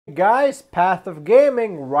Guys, Path of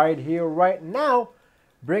Gaming right here, right now,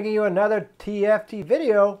 bringing you another TFT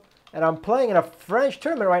video, and I'm playing in a French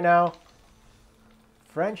tournament right now.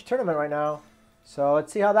 So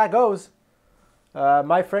let's see how that goes.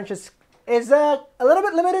 My French is a little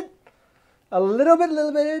bit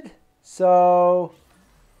limited, so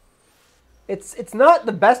it's not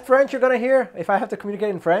the best French you're gonna hear if I have to communicate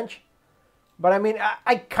in French. But I mean,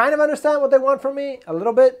 I kind of understand what they want from me a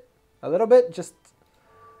little bit. Just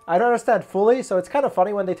I don't understand fully, so it's kind of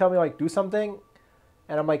funny when they tell me like do something,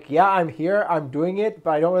 and I'm like, yeah, I'm here, I'm doing it, but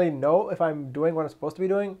I don't really know if I'm doing what I'm supposed to be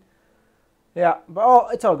doing. Yeah, but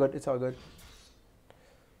it's all good. It's all good.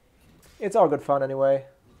 It's all good fun anyway.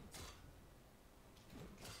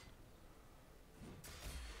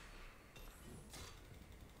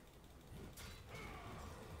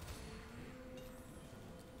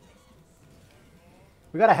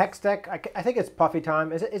 We got a Hex deck. I think it's Puffy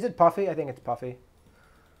time. Is it Puffy? I think it's Puffy.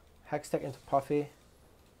 Hex deck into Puffy.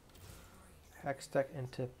 Hex deck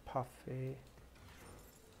into Puffy.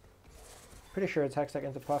 Pretty sure it's Hex deck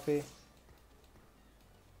into Puffy.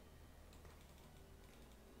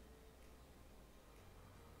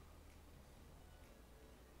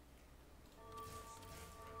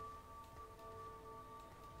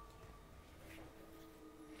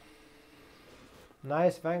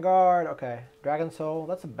 Nice, Vanguard. Okay, Dragon Soul.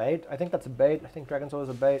 That's a bait. I think that's a bait. I think Dragon Soul is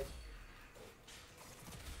a bait.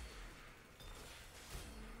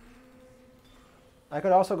 I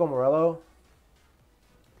could also go Morello.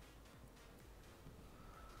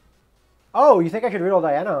 Oh, you think I should reroll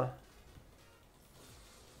Diana?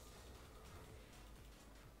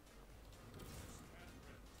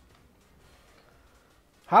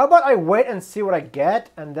 How about I wait and see what I get,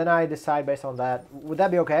 and then I decide based on that? Would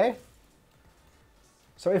that be okay?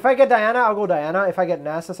 So if I get Diana, I'll go Diana. If I get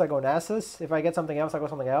Nasus, I go Nasus. If I get something else, I go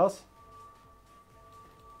something else.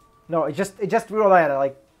 No, it just reroll Diana.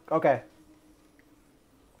 Like, okay.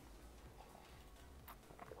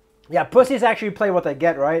 Yeah, pussies actually play what they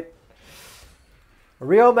get, right?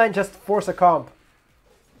 Real men just force a comp.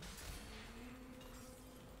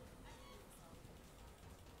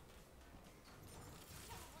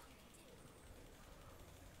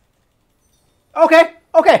 Okay,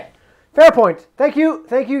 okay. Fair point. Thank you.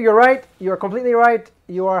 You're right. You are completely right.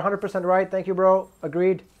 You are 100% right. Thank you, bro.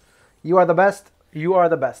 Agreed. You are the best. You are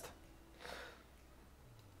the best.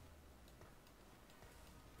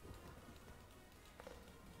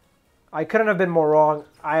 I couldn't have been more wrong.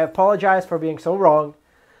 I apologize for being so wrong.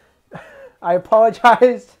 I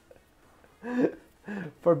apologize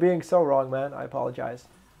for being so wrong, man. I apologize.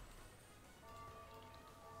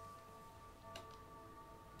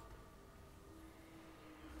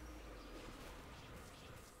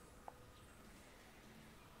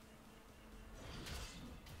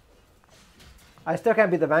 I still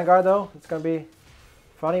can't beat the Vanguard though. It's gonna be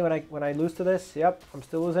funny when I lose to this. Yep, I'm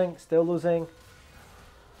still losing. Still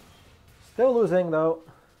losing though.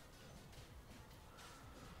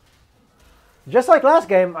 Just like last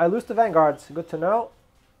game, I lose to Vanguards. Good to know.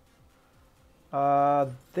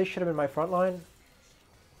 This should have been my front line.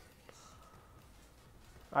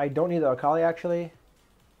 I don't need the Akali actually.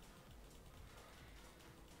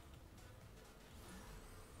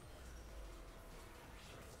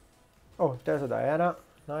 Oh, there's a Diana.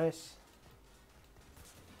 Nice.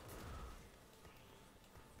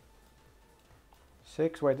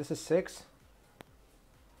 Six. Wait, this is 6?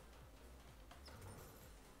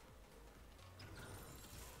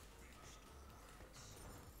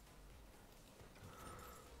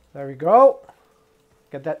 There we go.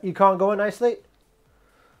 Get that econ going nicely.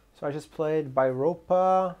 So I just played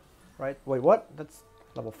Biropa. Right. Wait, what? That's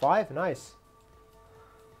level 5? Nice.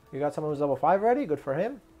 You got someone who's level 5 already? Good for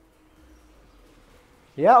him.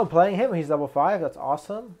 Yeah, I'm playing him. He's level 5. That's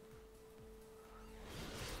awesome.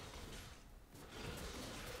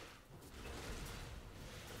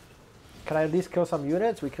 Can I at least kill some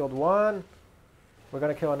units? We killed one. We're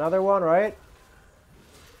going to kill another one, right?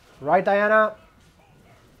 Right, Diana?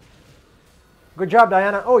 Good job,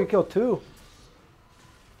 Diana. Oh, you killed 2.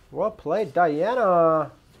 Well played,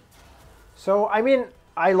 Diana. So, I mean,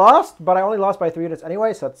 I lost, but I only lost by 3 units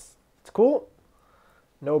anyway, so it's cool.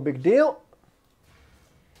 No big deal.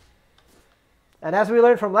 And as we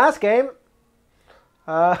learned from last game,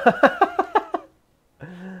 it's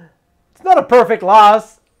not a perfect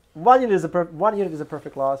loss. One unit is a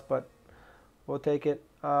perfect loss, but we'll take it.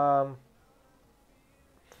 Some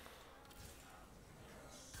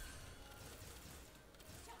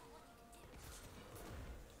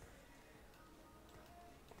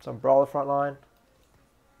brawler front line.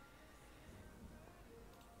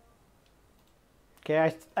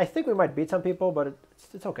 Okay, I think we might beat some people, but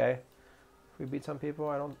It's okay. If we beat some people,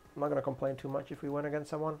 I'm not gonna complain too much if we win against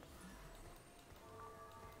someone.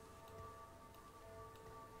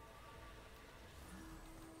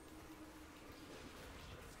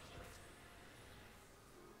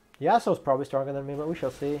 Yasuo's probably stronger than me, but we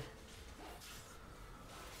shall see.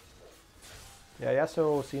 Yeah,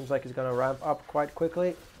 Yasuo seems like he's gonna ramp up quite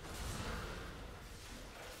quickly.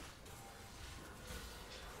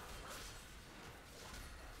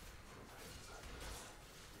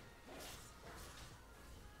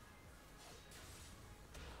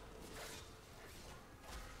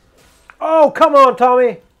 Oh, come on,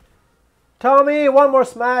 Tommy! Tommy, one more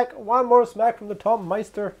smack from the Tom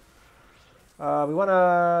Meister. We want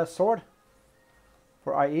a sword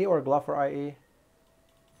for IE or a glove for IE.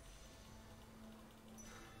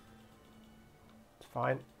 It's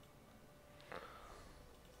fine.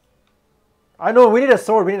 I know we need a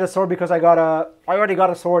sword. We need a sword because I already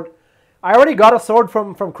got a sword. I already got a sword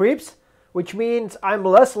from creeps, which means I'm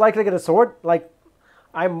less likely to get a sword. Like,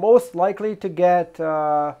 I'm most likely to get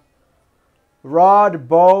rod,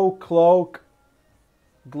 bow, cloak,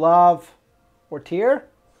 glove, or tier.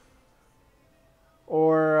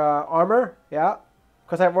 Or armor, yeah,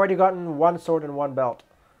 because I've already gotten one sword and one belt.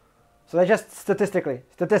 So that's just statistically.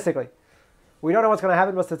 We don't know what's going to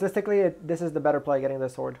happen, but statistically, this is the better play, getting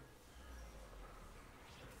this sword.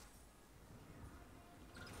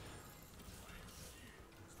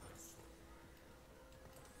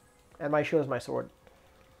 And my shield is my sword.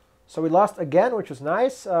 So we lost again, which was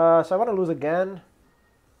nice. So I want to lose again.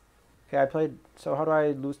 Okay, I played, so how do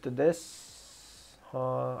I lose to this?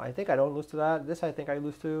 I think I don't lose to that. This I think I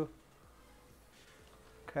lose to.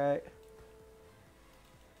 Okay.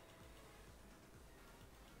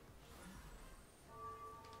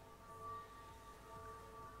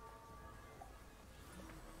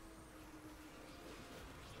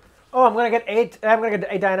 Oh, I'm gonna get 8. I'm gonna get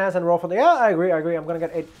 8 Dianas and roll for the. Yeah, I agree. I'm gonna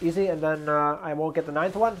get 8 easy, and then I won't get the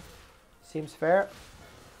 9th one. Seems fair.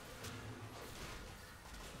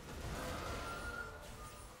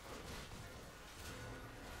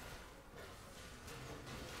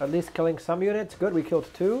 At least killing some units. Good, we killed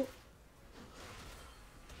 2.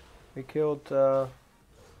 We killed 2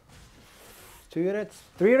 units.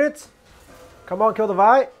 3 units. Come on, kill the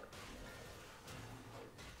Vi.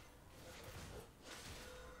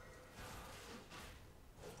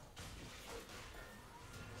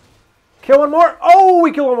 Kill one more. Oh,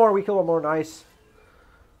 we kill one more. We kill one more. Nice.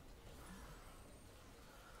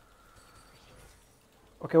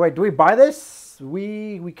 Okay, wait. Do we buy this?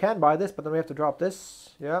 We can buy this, but then we have to drop this.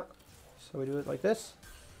 Yeah. So we do it like this.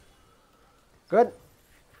 Good.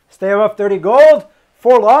 Stay above 30 gold.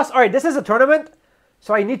 4 loss. All right, this is a tournament.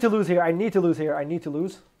 So I need to lose here. I need to lose here. I need to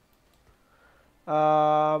lose.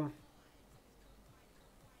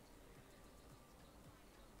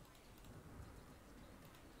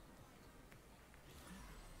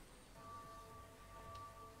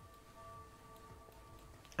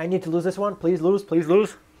 I need to lose this one. Please lose. Please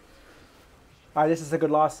lose. All right, this is a good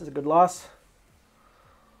loss. This is a good loss.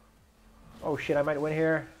 Oh, shit. I might win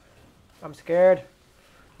here. I'm scared.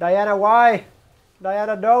 Diana, why?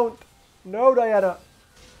 Diana, don't. No, Diana.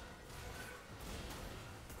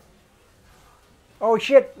 Oh,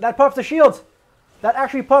 shit. That pops the shields. That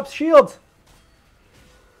actually pops shields.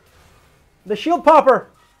 The shield popper.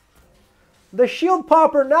 The shield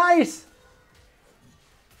popper. Nice.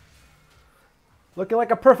 Looking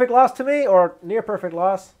like a perfect loss to me, or near perfect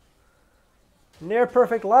loss. Near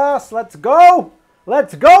perfect loss. Let's go.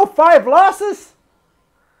 Let's go. 5 losses.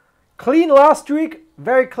 Clean loss streak.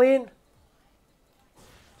 Very clean.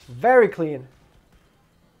 Very clean.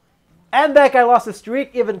 And that guy lost a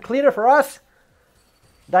streak. Even cleaner for us.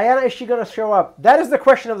 Diana, is she going to show up? That is the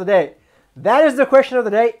question of the day. That is the question of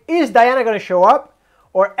the day. Is Diana going to show up?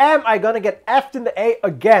 Or am I going to get F'd in the A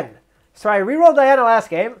again? So I rerolled Diana last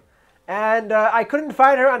game. And I couldn't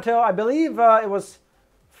find her until, I believe, it was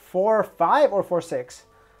 4-5 or 4-6.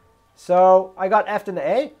 So I got F'd in the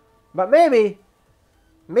A. But maybe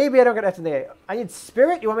I don't get F'd in the A. I need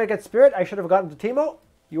Spirit. You want me to get Spirit? I should have gotten to Teemo.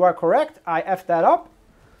 You are correct. I F'd that up.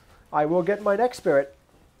 I will get my next Spirit.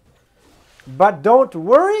 But don't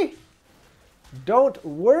worry. Don't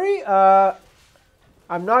worry. I'm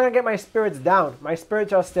not going to get my spirits down. My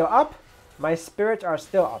spirits are still up. My spirits are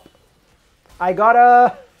still up. I got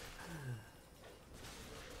a...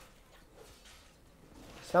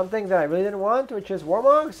 something that I really didn't want, which is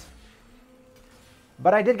Warmogs.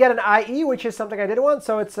 But I did get an IE, which is something I didn't want.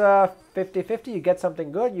 So it's 50-50. You get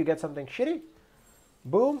something good. You get something shitty.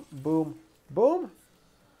 Boom, boom, boom.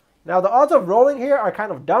 Now, the odds of rolling here are kind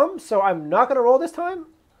of dumb, so I'm not going to roll this time.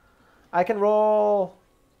 I can roll...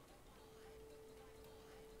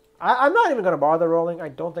 I'm not even going to bother rolling. I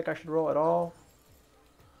don't think I should roll at all.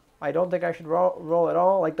 I don't think I should roll at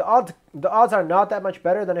all. Like the odds are not that much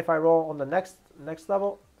better than if I roll on the next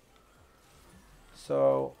level.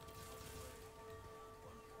 So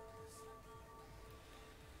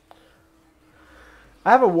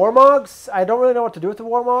I have a Warmogs. I don't really know what to do with the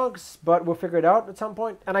Warmogs, but we'll figure it out at some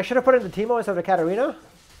point. And I should have put in the Teemo instead of the Katarina.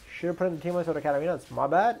 Should have put in the Teemo instead of the Katarina. It's my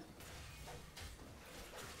bad.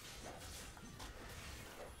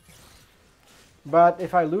 But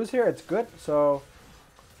if I lose here, it's good. So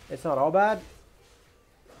it's not all bad.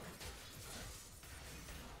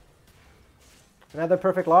 Another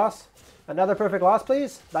perfect loss. Another perfect loss,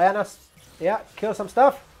 please. Diana, yeah, kill some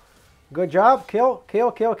stuff. Good job. Kill,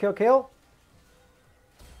 kill, kill, kill, kill.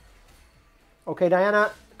 Okay,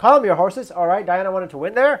 Diana, calm your horses. All right, Diana wanted to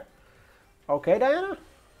win there. Okay, Diana.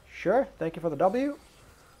 Sure. Thank you for the W.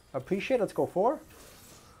 Appreciate it. Let's go 4.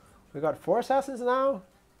 We got 4 assassins now.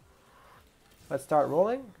 Let's start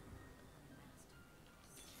rolling.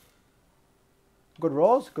 Good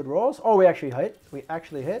rolls. Good rolls. Oh, we actually hit. We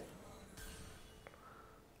actually hit.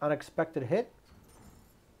 Unexpected hit.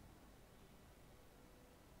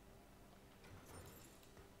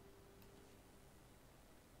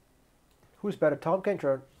 Who's better? Tom Kent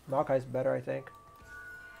or Malakai's better, I think.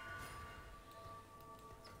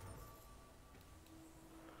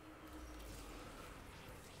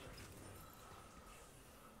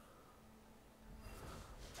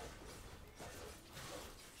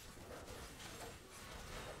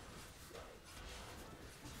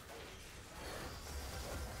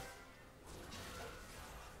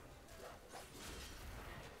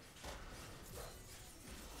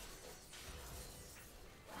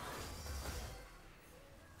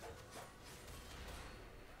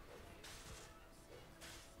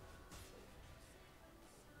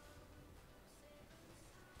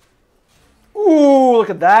 Ooh, look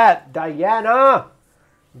at that. Diana.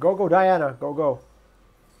 Go, go, Diana. Go, go.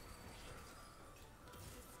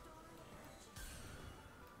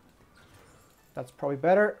 That's probably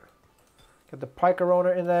better. Get the Piker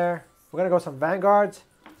owner in there. We're going to go some Vanguards.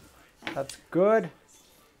 That's good.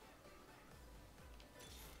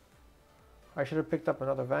 I should have picked up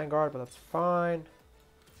another Vanguard, but that's fine.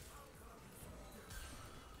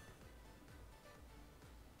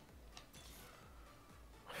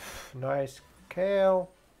 Nice Kale.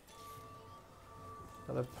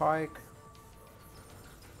 Another Pike.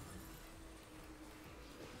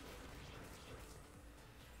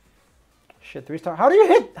 Shit, 3-star. How do you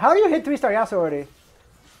hit 3-star Yasuo already?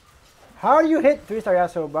 How do you hit 3-star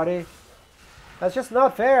Yasuo, buddy? That's just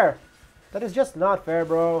not fair. That is just not fair,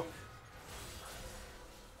 bro.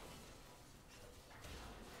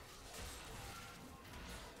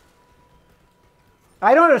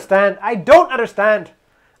 I don't understand. I don't understand.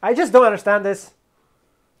 I just don't understand this.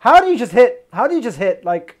 How do you just hit? How do you just hit?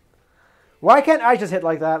 Like, why can't I just hit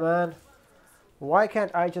like that, man? Why can't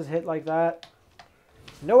I just hit like that?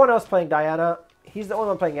 No one else playing Diana. He's the only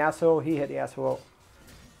one playing Yasuo. He hit Yasuo.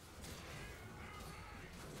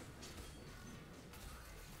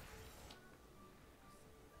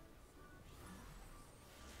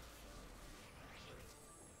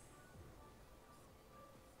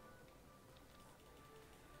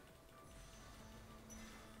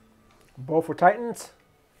 Both for Titans.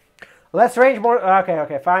 Less range, more. Okay,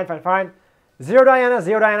 okay, fine, fine, fine. Zero Diana,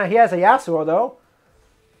 Zero Diana. He has a Yasuo, though.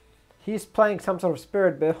 He's playing some sort of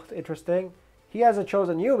spirit build. Interesting. He has a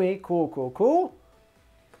chosen Yumi. Cool, cool, cool.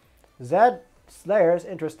 Zed Slayers.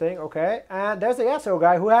 Interesting. Okay. And there's the Yasuo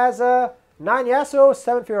guy who has 9 Yasuo,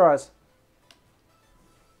 7 Fioras.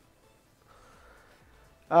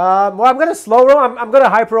 Well, I'm gonna slow roll. I'm gonna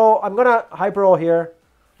hyper roll. I'm gonna hyper roll here.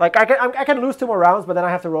 Like I can lose 2 more rounds, but then I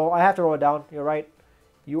have to roll. I have to roll it down. You're right.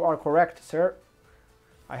 You are correct, sir.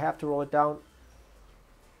 I have to roll it down.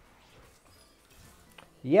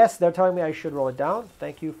 Yes, they're telling me I should roll it down.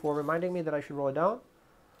 Thank you for reminding me that I should roll it down.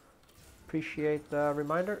 Appreciate the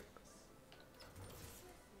reminder.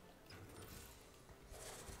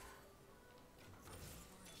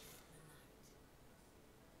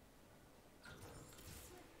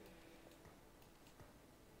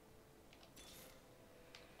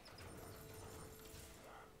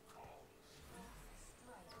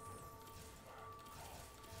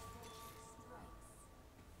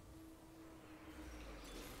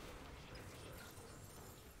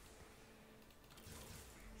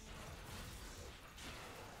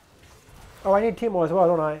 Oh, I need Teemo as well,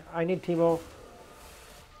 don't I? I need Teemo.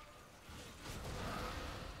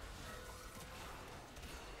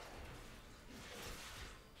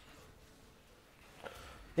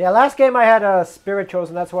 Yeah, last game I had a Spirit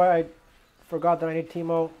chosen. That's why I forgot that I need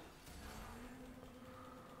Teemo.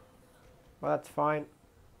 Well, that's fine.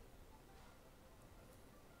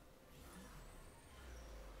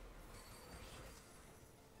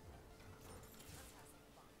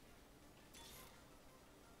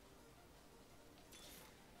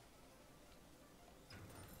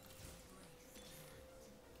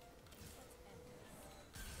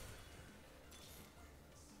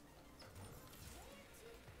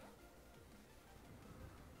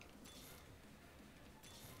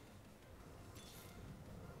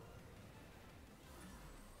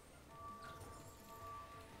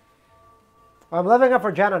 I'm leveling up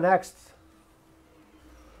for Janna next.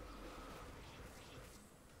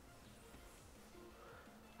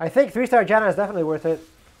 I think 3-star Janna is definitely worth it.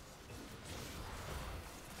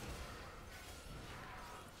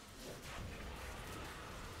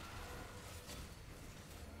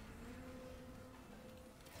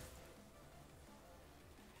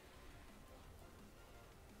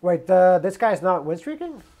 Wait, this guy's not win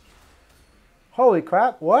streaking? Holy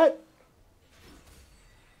crap, what?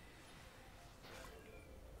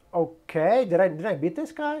 Okay, did I beat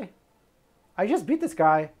this guy? I just beat this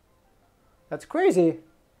guy. That's crazy.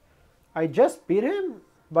 I just beat him,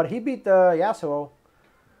 but he beat the Yasuo.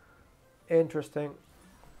 Interesting.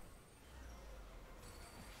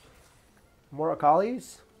 More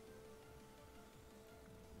Akalis.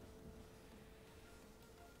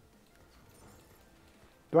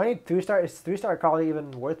 Do I need 3-star? Is 3-star Akali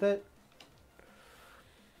even worth it?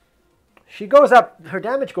 She goes up. Her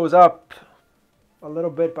damage goes up a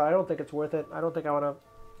little bit, but I don't think it's worth it. I don't think I want to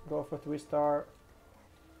go for 3-star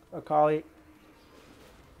Akali.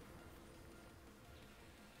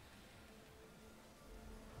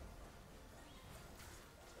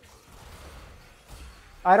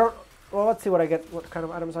 I don't... Well, let's see what I get. What kind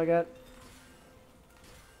of items I get.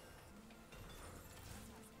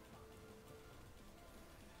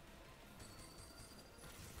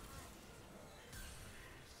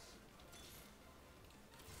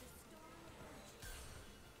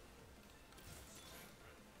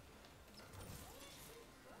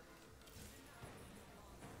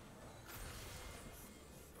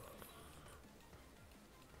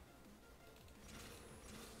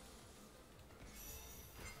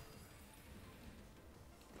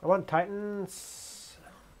 I want Titans.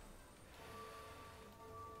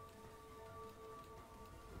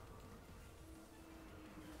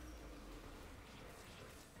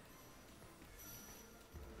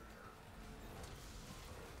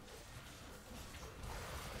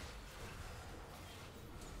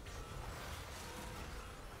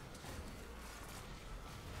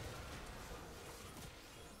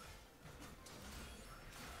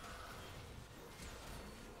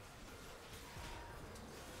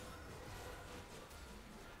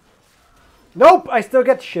 Nope, I still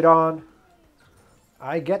get shit on.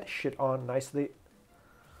 I get shit on nicely.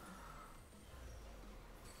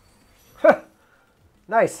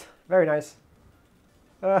 Nice, very nice.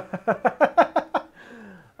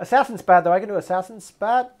 Assassin Spat though, I can do Assassin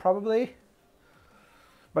Spat probably.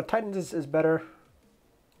 But Titans is better.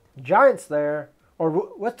 Giants there. Or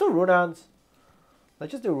let's do Runans.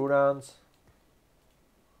 Let's just do Runans.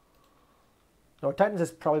 No, Titans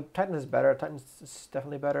is better. Titans is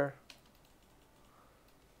definitely better.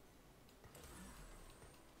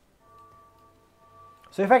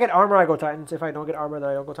 So if I get armor, I go Titans. If I don't get armor, then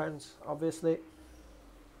I don't go Titans, obviously.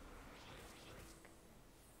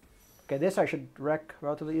 Okay, this I should wreck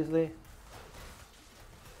relatively easily.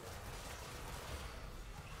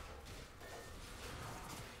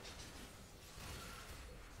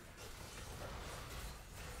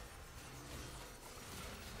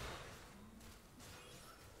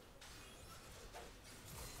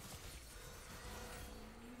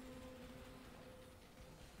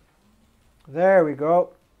 There we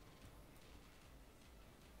go.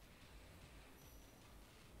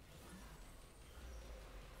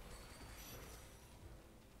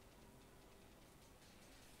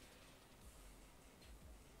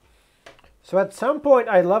 So at some point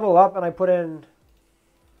I level up and I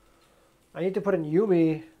need to put in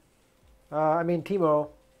Yumi. I mean Teemo.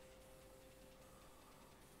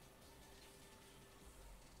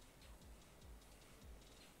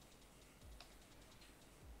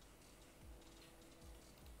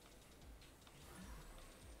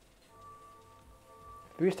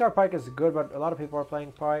 Three-star Pyke is good, but a lot of people are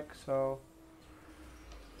playing Pyke, so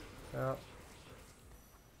yeah.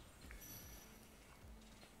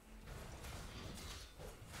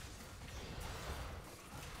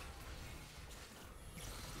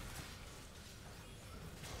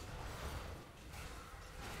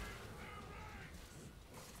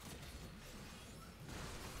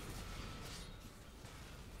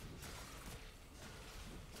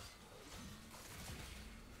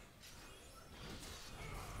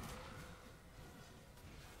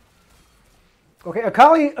 Okay,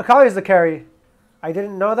 Akali is the carry. I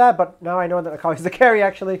didn't know that, but now I know that Akali is the carry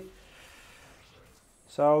actually.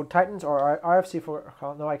 So Titans or RFC for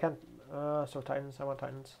Akali? No, I can't. So Titans. I want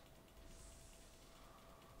Titans.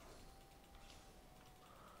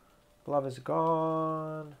 Glove is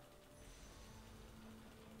gone.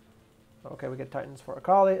 Okay, we get Titans for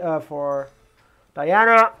Akali. For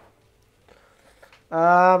Diana.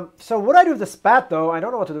 So what do I do with the spat though? I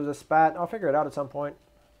don't know what to do with the spat. I'll figure it out at some point.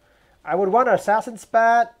 I would want an assassin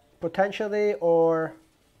spat potentially, or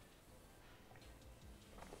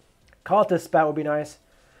cultist spat would be nice.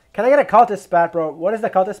 Can I get a cultist spat, bro? What is the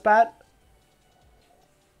cultist spat?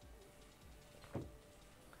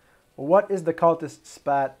 What is the cultist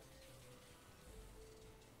spat?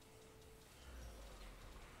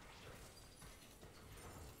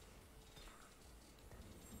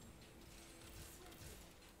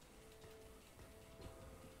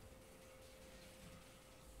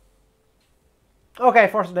 Okay,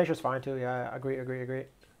 Force of Nature is fine too. Yeah, agree.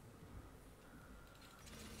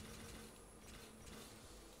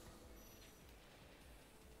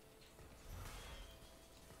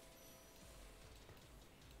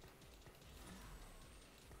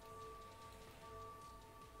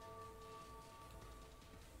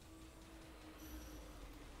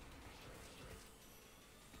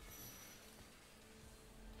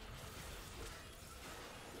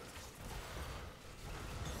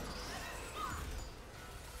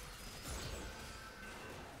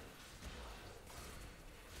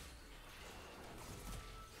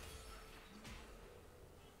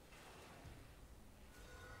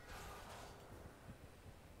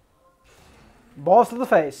 Balls to the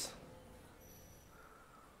face.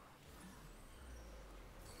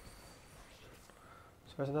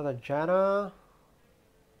 So there's another Janna.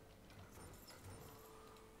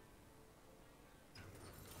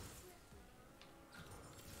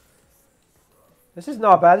 This is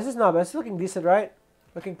not bad. This is not bad. It's looking decent, right?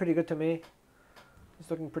 Looking pretty good to me. It's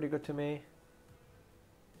looking pretty good to me.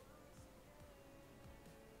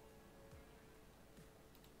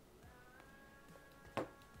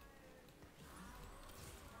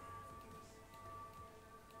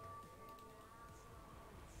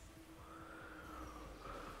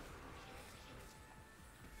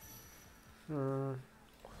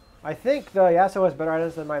 I think the Yasuo has better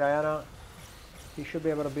items than my Diana. He should be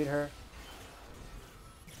able to beat her.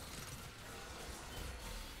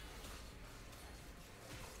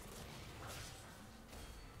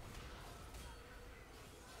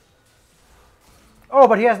 Oh,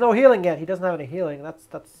 but he has no healing yet. He doesn't have any healing.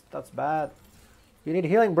 That's bad. You need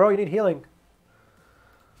healing, bro. You need healing.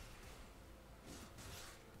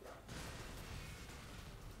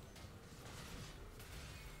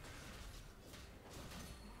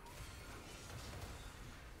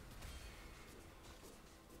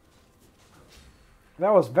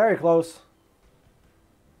 That was very close.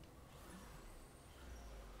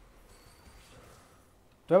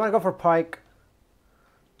 Do I want to go for Pike?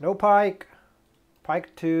 No Pike.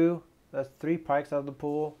 Pike 2. That's 3 Pikes out of the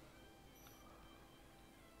pool.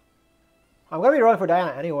 I'm going to be rolling for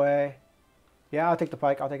Diana anyway. Yeah, I'll take the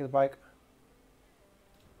Pike. I'll take the Pike.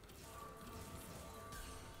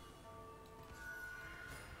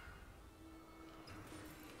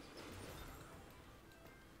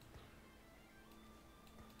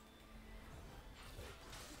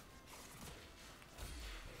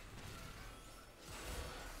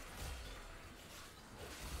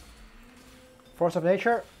 Force of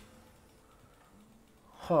Nature?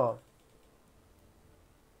 Huh.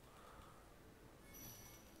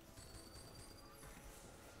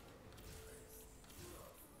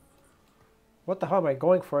 What the hell am I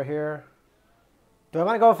going for here? Do I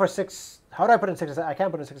want to go for 6? How do I put in 6? I can't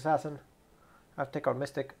put in 6 Assassin. I have to take out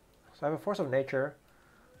Mystic. So I have a Force of Nature.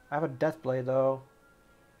 I have a Deathblade though.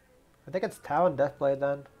 I think it's Tau and Deathblade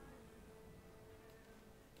then.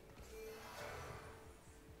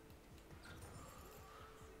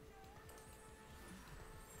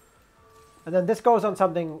 And then this goes on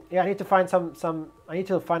something. Yeah, I need to find I need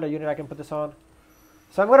to find a unit I can put this on.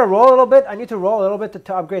 So I'm gonna roll a little bit. I need to roll a little bit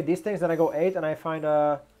to upgrade these things. Then I go 8 and I find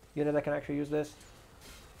a unit that can actually use this.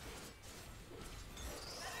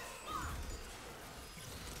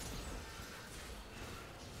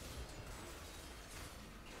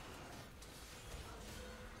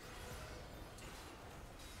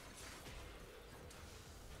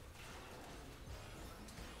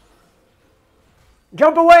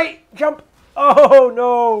 Jump away! Jump! Oh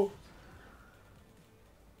no!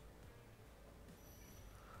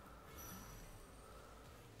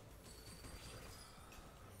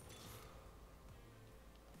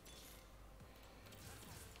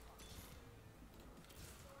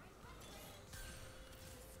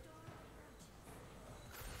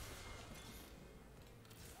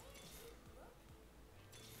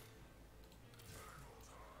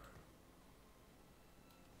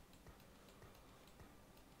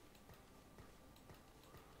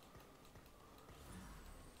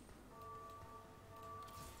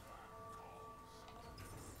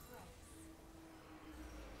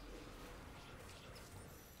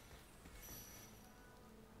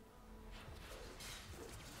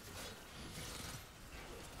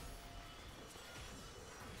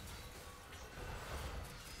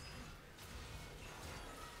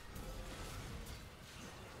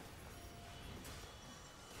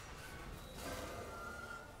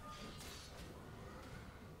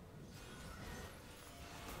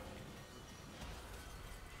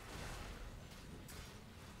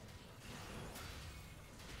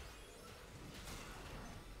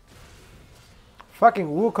 Fucking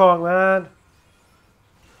Wukong, man.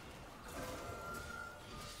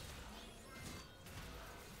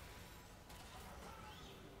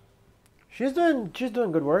 She's doing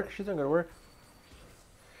good work. She's doing good work.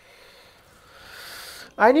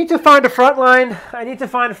 I need to find a front line.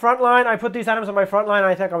 I put these items on my front line.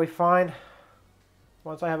 I think I'll be fine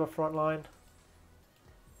once I have a front line.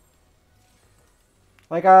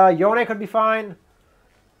 Like Yone could be fine.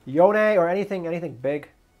 Yone or anything big.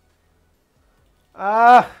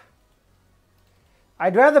 I'd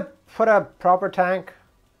rather put a proper tank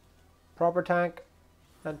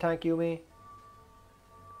than tank Yumi.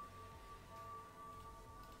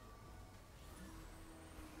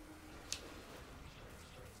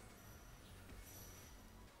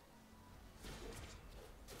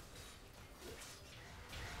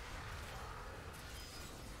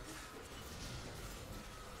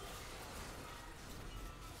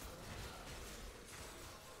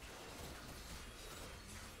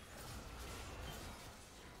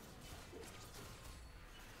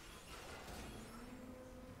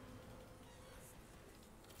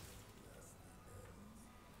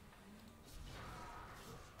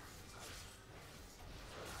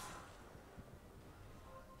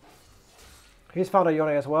 He's found a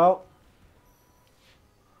Yone as well.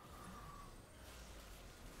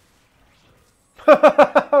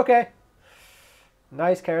 Okay.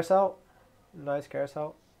 Nice carousel. Nice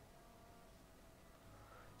carousel.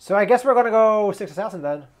 So I guess we're going to go 6 Assassin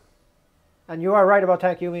then. And you are right about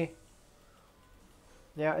Tank Yumi.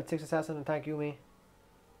 Yeah, it's 6 Assassin and Tank Yumi.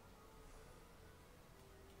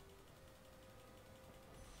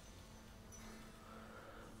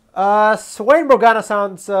 Swain Morgana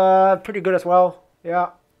sounds pretty good as well. Yeah.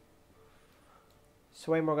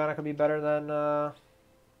 Swain Morgana could be better than...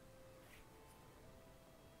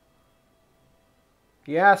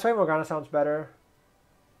 Yeah, Swain Morgana sounds better.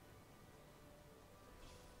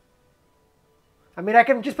 I mean, I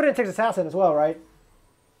can just put in 6 Assassin as well, right?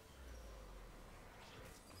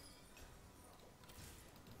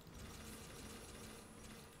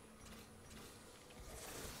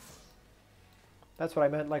 That's what I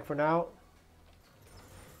meant, like, for now.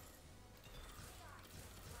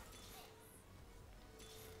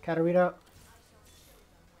 Katarina.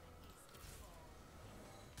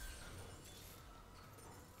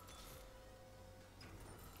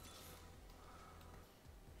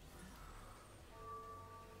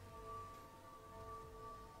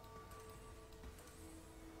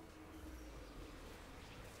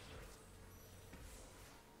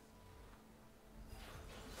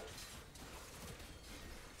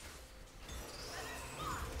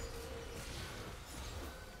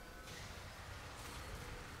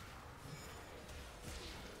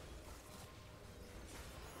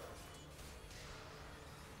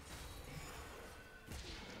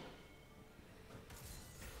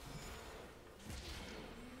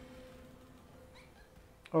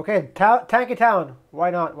 Okay, Tanky Talon. Why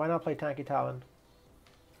not? Why not play Tanky Talon?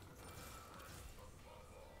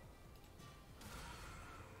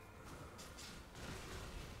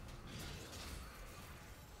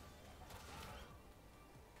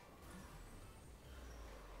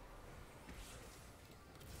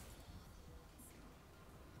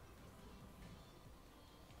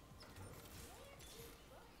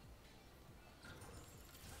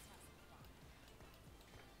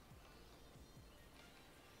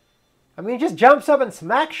 I mean, he just jumps up and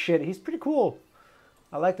smacks shit. He's pretty cool.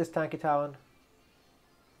 I like this Tanky Talon.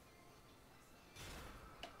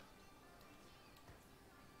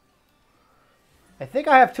 I think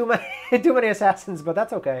I have too many assassins, but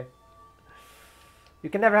that's okay.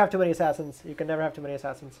 You can never have too many assassins. You can never have too many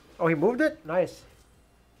assassins. Oh, he moved it? Nice.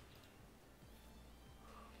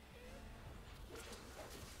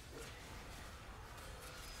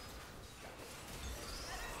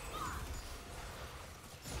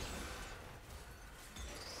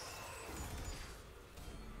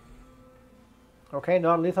 Okay,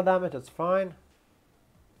 non-lethal damage, that's fine.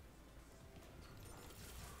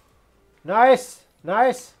 Nice!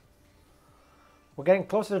 Nice! We're getting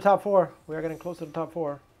close to the top 4. We are getting close to the top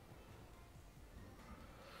 4.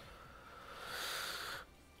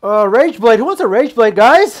 Rageblade. Who wants a Rageblade,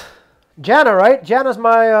 guys? Janna, right? Janna's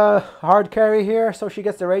my hard carry here, so she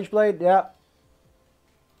gets the Rageblade. Yeah.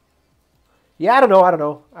 Yeah, I don't know. I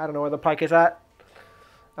don't know where the pike is at.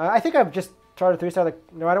 I think I've just tried a 3-star.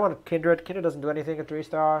 Like, no, I don't want Kindred. Kindred doesn't do anything at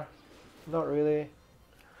 3-star. Not really.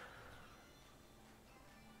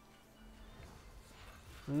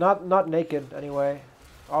 Not naked, anyway.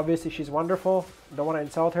 Obviously, she's wonderful. Don't want to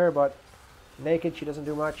insult her, but naked, she doesn't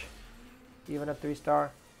do much. Even at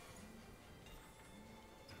 3-star.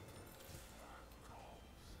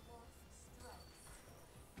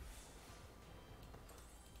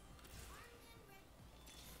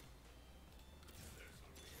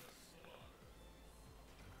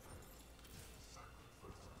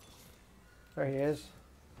 There he is.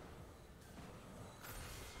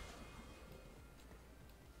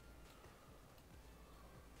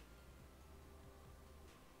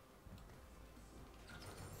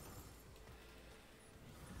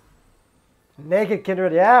 Naked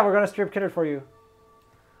Kindred. Yeah, we're gonna strip Kindred for you.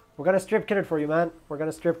 We're gonna strip Kindred for you, man. We're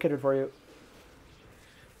gonna strip Kindred for you.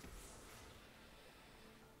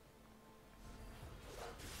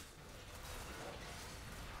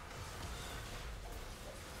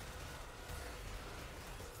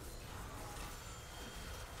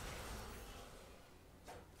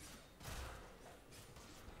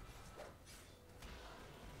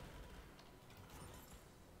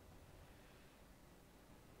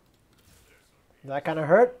 That kind of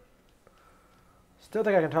hurt. Still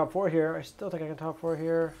think I can top 4 here. I still think I can top 4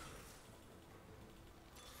 here.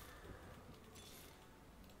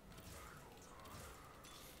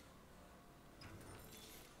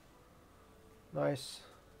 Nice.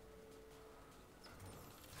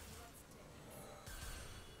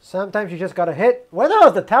 Sometimes you just gotta hit. Where the hell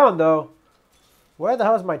is the talent, though? Where the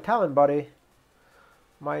hell is my talent, buddy?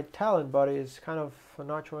 My talent, buddy, is kind of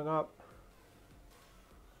not showing up.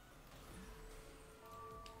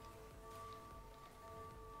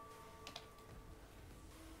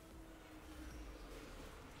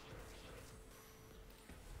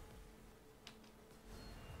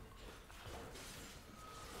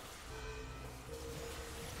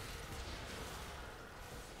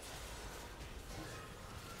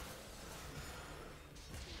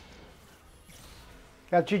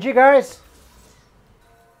 Got GG, guys.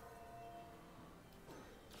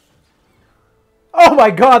 Oh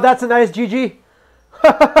my god, that's a nice GG.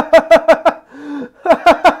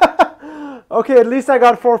 Okay, at least I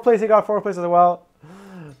got 4th place. He got 4th place as well.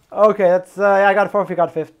 Okay, that's I got 4th, he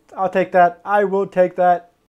got 5th. I'll take that. I will take that.